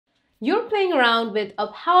You're playing around with a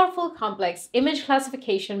powerful complex image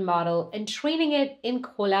classification model and training it in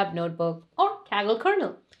Colab Notebook or Kaggle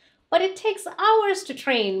kernel. But it takes hours to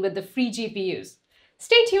train with the free GPUs.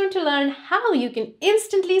 Stay tuned to learn how you can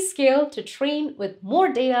instantly scale to train with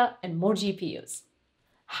more data and more GPUs.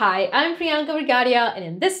 Hi, I'm Priyanka Vergadia, and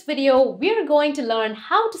in this video, we're going to learn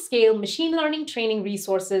how to scale machine learning training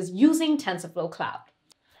resources using TensorFlow Cloud.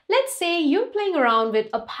 Let's say you're playing around with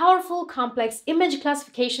a powerful, complex image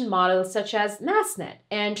classification model such as NASNet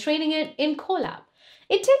and training it in Colab.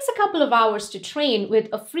 It takes a couple of hours to train with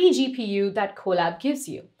a free GPU that Colab gives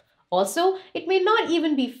you. Also, it may not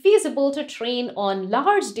even be feasible to train on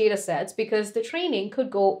large datasets because the training could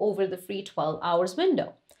go over the free 12 hours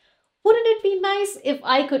window. Wouldn't it be nice if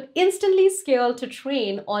I could instantly scale to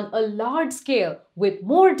train on a large scale with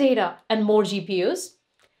more data and more GPUs?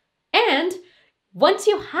 And once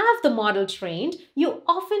you have the model trained, you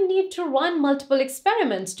often need to run multiple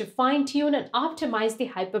experiments to fine-tune and optimize the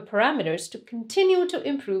hyperparameters to continue to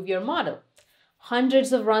improve your model.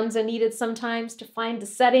 Hundreds of runs are needed sometimes to find the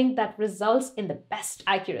setting that results in the best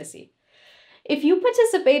accuracy. If you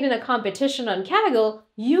participate in a competition on Kaggle,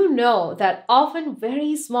 you know that often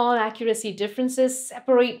very small accuracy differences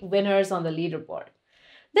separate winners on the leaderboard.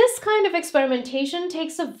 This kind of experimentation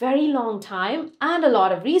takes a very long time and a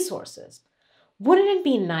lot of resources. Wouldn't it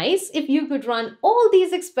be nice if you could run all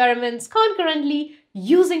these experiments concurrently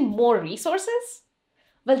using more resources?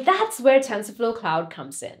 Well, that's where TensorFlow Cloud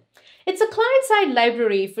comes in. It's a client-side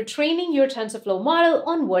library for training your TensorFlow model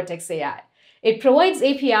on Vertex AI. It provides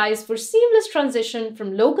APIs for seamless transition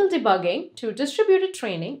from local debugging to distributed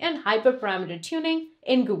training and hyperparameter tuning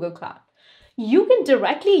in Google Cloud. You can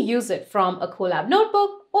directly use it from a Colab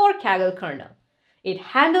notebook or Kaggle kernel. It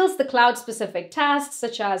handles the cloud-specific tasks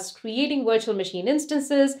such as creating virtual machine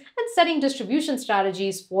instances and setting distribution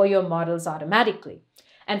strategies for your models automatically.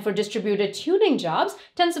 And for distributed tuning jobs,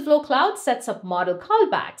 TensorFlow Cloud sets up model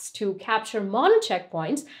callbacks to capture model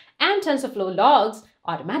checkpoints and TensorFlow logs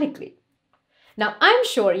automatically. Now, I'm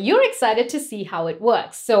sure you're excited to see how it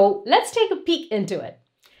works, so let's take a peek into it.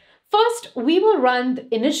 First, we will run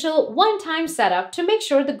the initial one-time setup to make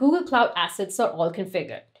sure the Google Cloud assets are all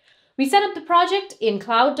configured. We set up the project in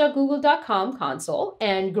cloud.google.com console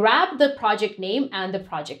and grab the project name and the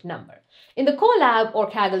project number. In the Colab or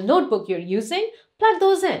Kaggle notebook you're using, plug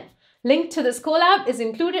those in. Link to this Colab is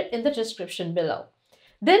included in the description below.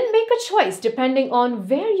 Then make a choice depending on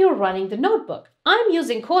where you're running the notebook. I'm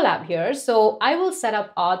using Colab here, so I will set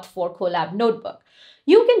up auth for Colab notebook.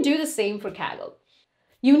 You can do the same for Kaggle.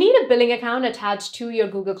 You need a billing account attached to your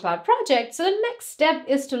Google Cloud project, so the next step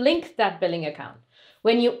is to link that billing account.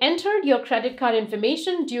 When you entered your credit card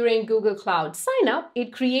information during Google Cloud signup,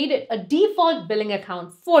 it created a default billing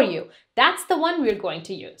account for you. That's the one we're going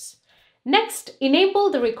to use. Next, enable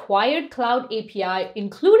the required cloud API,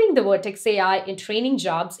 including the Vertex AI in Training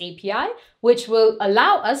Jobs API, which will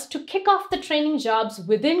allow us to kick off the training jobs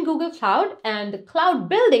within Google Cloud, and the Cloud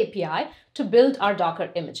Build API to build our Docker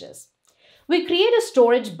images. We create a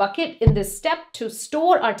storage bucket in this step to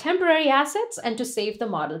store our temporary assets and to save the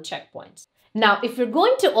model checkpoints. Now, if you're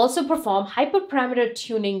going to also perform hyperparameter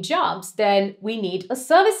tuning jobs, then we need a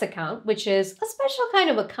service account, which is a special kind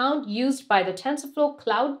of account used by the TensorFlow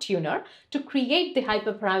Cloud Tuner to create the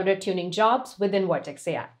hyperparameter tuning jobs within Vertex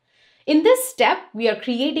AI. In this step, we are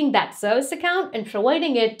creating that service account and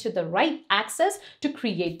providing it to the right access to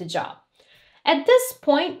create the job. At this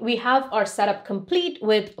point, we have our setup complete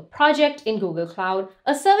with a project in Google Cloud,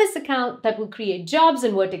 a service account that will create jobs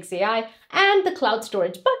in Vertex AI, and the cloud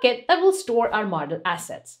storage bucket that will store our model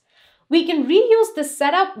assets. We can reuse this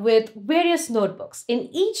setup with various notebooks. In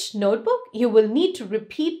each notebook, you will need to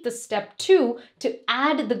repeat the step 2 to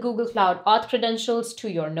add the Google Cloud auth credentials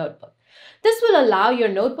to your notebook. This will allow your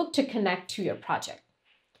notebook to connect to your project.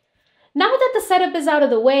 Now that the setup is out of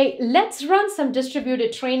the way, let's run some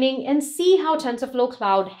distributed training and see how TensorFlow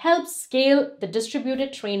Cloud helps scale the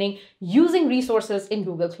distributed training using resources in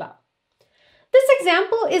Google Cloud. This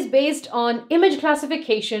example is based on image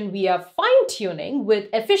classification via fine-tuning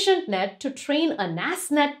with EfficientNet to train a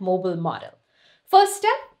NASNet mobile model. First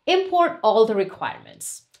step, import all the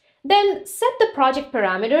requirements. Then set the project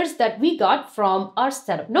parameters that we got from our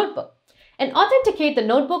setup notebook and authenticate the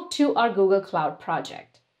notebook to our Google Cloud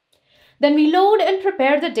project. Then we load and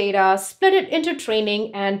prepare the data, split it into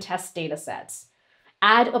training and test datasets.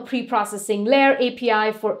 Add a pre-processing layer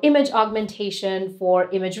API for image augmentation,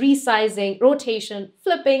 for image resizing, rotation,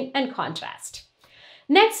 flipping, and contrast.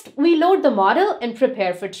 Next, we load the model and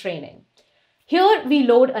prepare for training. Here, we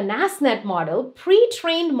load a NASNet model,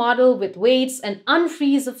 pre-trained model with weights, and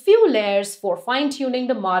unfreeze a few layers for fine-tuning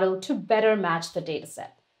the model to better match the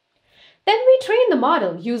dataset. Then we train the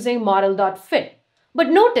model using model.fit. But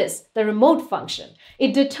notice the remote function.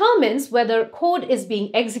 It determines whether code is being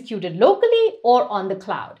executed locally or on the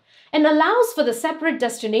cloud and allows for the separate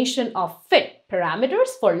destination of fit parameters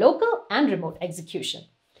for local and remote execution.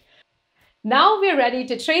 Now we're ready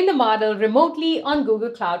to train the model remotely on Google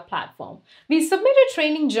Cloud Platform. We submit a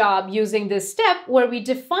training job using this step where we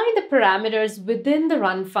define the parameters within the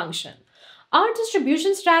run function. Our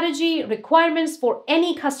distribution strategy, requirements for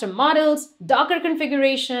any custom models, Docker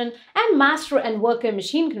configuration, and master and worker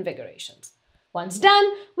machine configurations. Once done,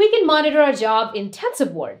 we can monitor our job in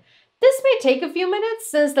TensorFlow. This may take a few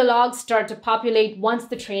minutes since the logs start to populate once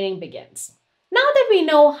the training begins. Now that we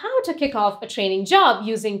know how to kick off a training job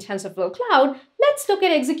using TensorFlow Cloud, let's look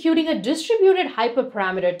at executing a distributed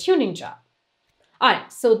hyperparameter tuning job.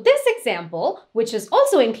 Alright, so this example, which is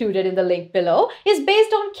also included in the link below, is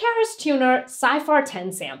based on Keras Tuner Cypher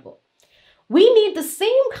 10 sample. We need the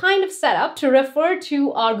same kind of setup to refer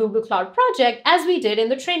to our Google Cloud project as we did in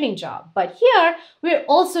the training job, but here we're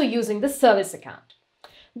also using the service account.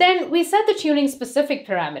 Then we set the tuning specific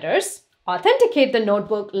parameters, authenticate the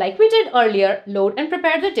notebook like we did earlier, load and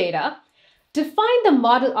prepare the data, define the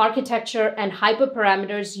model architecture and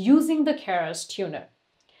hyperparameters using the Keras Tuner.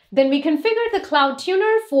 Then we configure the Cloud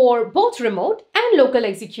Tuner for both remote and local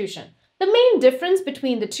execution. The main difference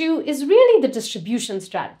between the two is really the distribution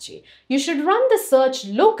strategy. You should run the search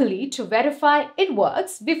locally to verify it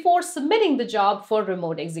works before submitting the job for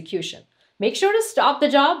remote execution. Make sure to stop the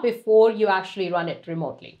job before you actually run it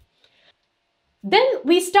remotely. Then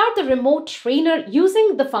we start the remote trainer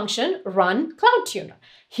using the function run Cloud Tuner.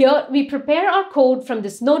 Here we prepare our code from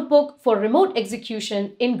this notebook for remote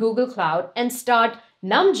execution in Google Cloud and start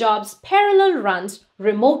num jobs parallel runs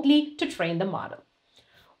remotely to train the model.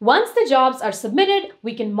 Once the jobs are submitted,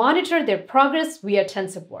 we can monitor their progress via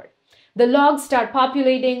TensorFlow. The logs start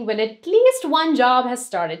populating when at least one job has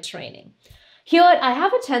started training. Here I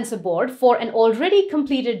have a tensor board for an already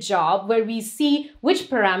completed job where we see which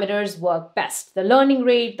parameters work best. The learning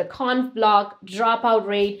rate, the conv block, dropout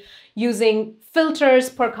rate, using filters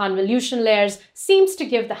per convolution layers seems to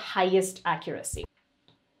give the highest accuracy.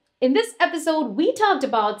 In this episode, we talked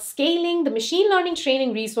about scaling the machine learning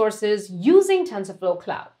training resources using TensorFlow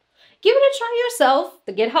Cloud. Give it a try yourself.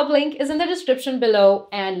 The GitHub link is in the description below,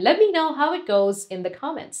 and let me know how it goes in the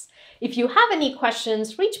comments. If you have any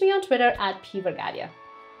questions, reach me on Twitter @pvergadia.